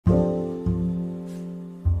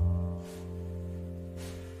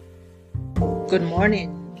Good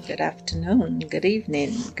morning, good afternoon, good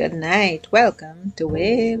evening, good night. Welcome to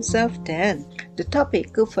Waves of 10. The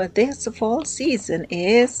topic for this fall season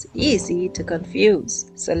is easy to confuse.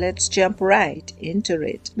 So let's jump right into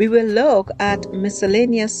it. We will look at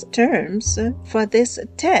miscellaneous terms for this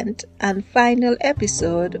 10th and final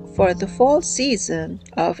episode for the fall season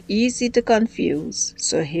of Easy to Confuse.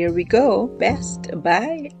 So here we go. Best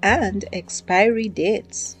buy and expiry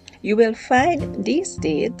dates. You will find these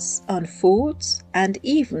dates on foods and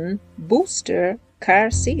even booster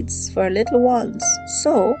car seats for little ones.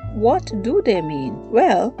 So, what do they mean?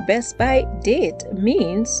 Well, best by date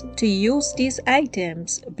means to use these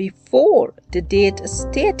items before the date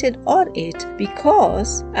stated on it,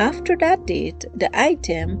 because after that date, the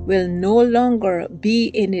item will no longer be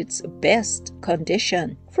in its best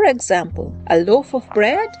condition. For example, a loaf of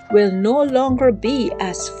bread will no longer be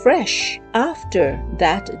as fresh after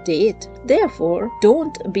that date. Therefore,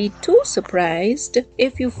 don't be too surprised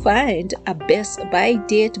if you find a best by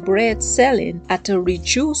date bread selling at a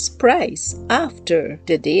reduced price after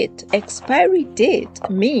the date. Expiry date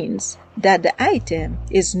means that the item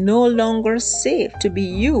is no longer safe to be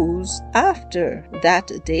used after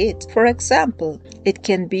that date. For example, it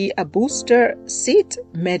can be a booster seat,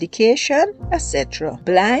 medication, etc.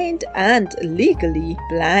 Blind and legally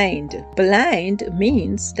blind. Blind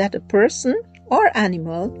means that a person or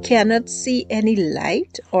animal cannot see any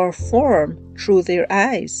light or form through their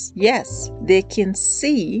eyes. Yes, they can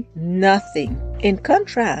see nothing. In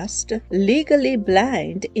contrast, legally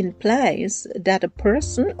blind implies that a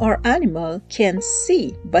person or animal can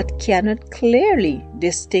see but cannot clearly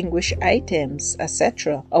distinguish items,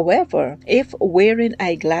 etc. However, if wearing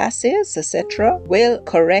eyeglasses, etc., will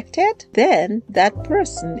correct it, then that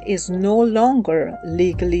person is no longer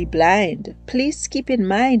legally blind. Please keep in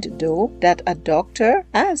mind, though, that a doctor,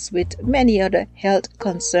 as with many other health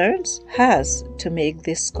concerns, has to make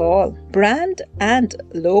this call. Brand and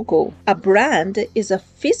logo. A brand is a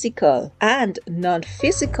physical and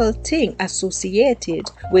non-physical thing associated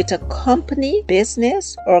with a company,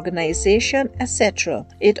 business, organization, etc.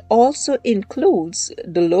 It also includes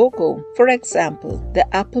the logo. For example, the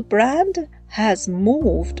Apple brand has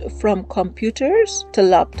moved from computers to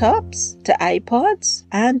laptops to iPods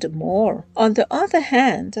and more. On the other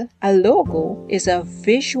hand, a logo is a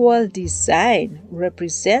visual design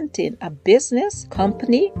representing a business,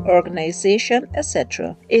 company, organization,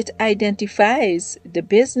 etc. It identifies the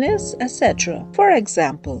business, etc. For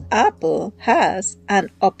example, Apple has an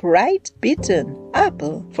upright beaten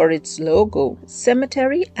apple for its logo.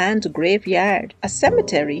 Cemetery and graveyard. A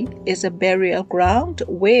cemetery is a burial ground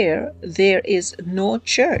where there is no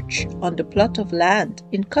church on the plot of land.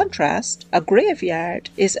 In contrast, a graveyard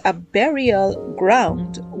is a burial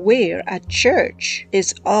ground where a church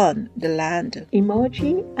is on the land.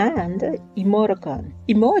 Emoji and emoticon.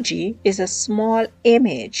 Emoji is a small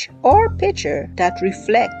image or picture that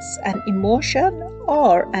reflects an emotion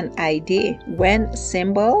or an idea. When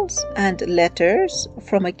symbols and letters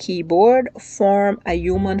from a keyboard form a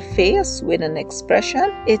human face with an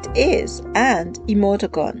expression, it is an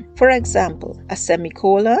emoticon. For example, a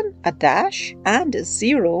semicolon, a dash, and a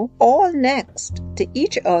zero, all next to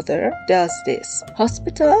each other, does this.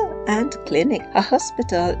 Hospital and clinic. A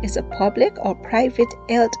hospital is a public or private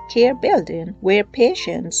health care building where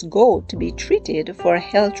patients go to be treated for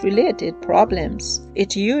health-related problems.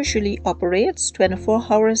 It usually operates 24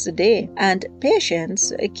 hours a day, and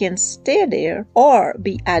patients can stay there or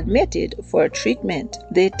be admitted for treatment.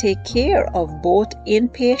 They take care of both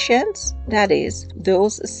inpatients, that is,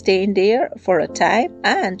 those staying there for a time,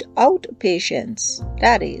 and outpatients,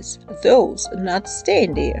 that is, those not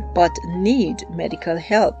staying there but need medical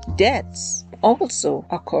help. Deaths also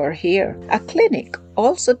occur here. A clinic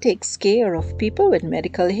also takes care of people with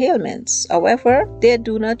medical ailments. However, they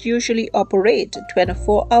do not usually operate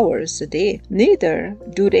 24 hours a day. Neither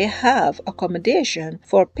do they have accommodation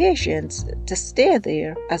for patients to stay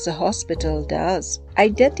there as a hospital does.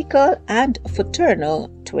 Identical and fraternal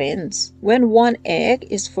twins. When one egg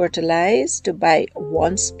is fertilized by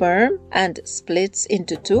one sperm and splits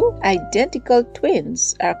into two, identical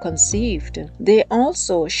twins are conceived. They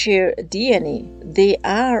also share DNA. They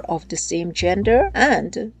are of the same gender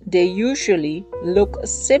and they usually look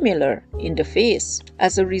similar in the face.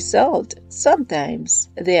 As a result, sometimes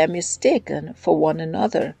they are mistaken for one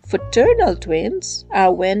another. Fraternal twins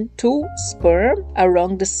are when two sperm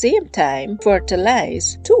around the same time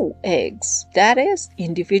fertilize two eggs, that is,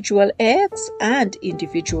 individual eggs and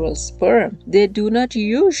individual sperm. They do not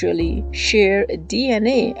usually share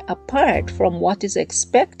DNA apart from what is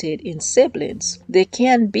expected in siblings. They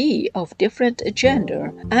can be of different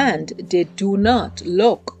gender and they do not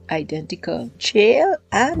look identical. Jail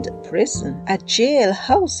and prison. A jail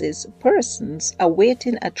houses persons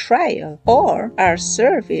awaiting a trial or are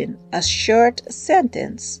serving a short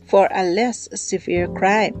sentence for a less severe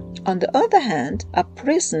crime. On the other hand, a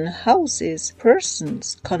prison houses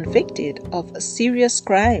persons convicted of serious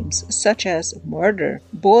crimes such as murder.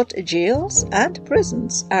 Both jails and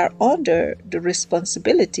prisons are under the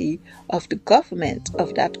responsibility of the government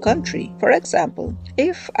of that country. For example,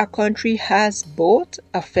 if a country has both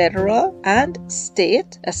a federal and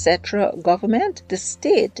state, etc. government, the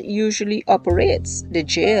state usually operates the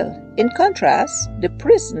jail. In contrast, the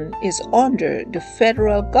prison is under the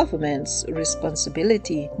federal government's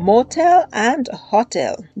responsibility. Motel and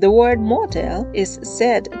hotel. The word motel is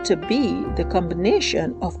said to be the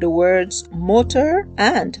combination of the words motor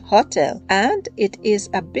and hotel, and it is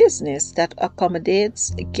a business that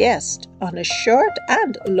accommodates guests on a short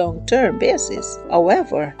and long-term basis.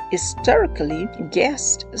 However, historically,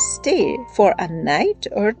 guests stay for a night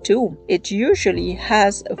or two. It usually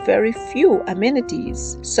has very few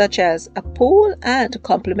amenities, such as a pool and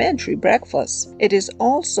complimentary breakfast. It is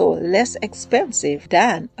also less expensive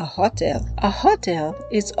than a hotel. A hotel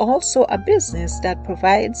is also a business that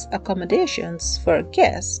provides accommodations for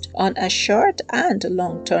guests on a short and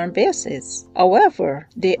long-term basis. However,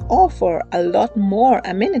 they offer a lot more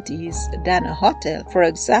amenities than a hotel. For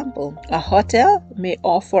example, a hotel may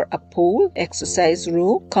offer a pool, exercise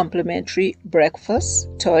room, complimentary breakfast,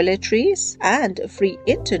 toiletries, and free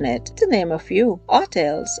internet, to name a few.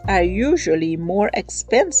 Hotels are usually more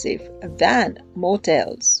expensive than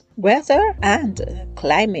motels. Weather and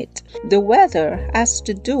climate. The weather has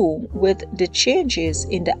to do with the changes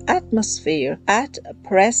in the atmosphere at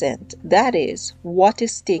present, that is, what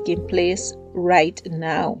is taking place right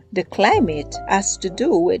now. The climate has to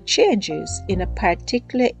do with changes in a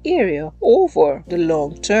particular area over the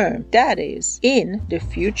long term, that is, in the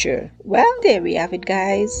future. Well, there we have it,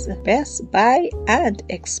 guys. Best buy and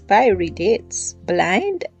expiry dates.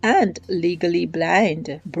 Blind and legally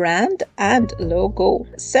blind. Brand and logo.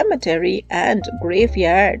 Cemetery and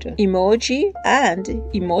graveyard. Emoji and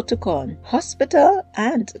emoticon. Hospital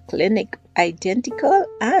and clinic. Identical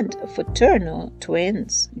and fraternal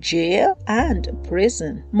twins. Jail and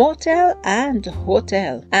prison. Motel and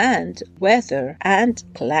hotel. And weather and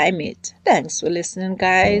climate. Thanks for listening,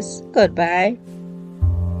 guys. Goodbye.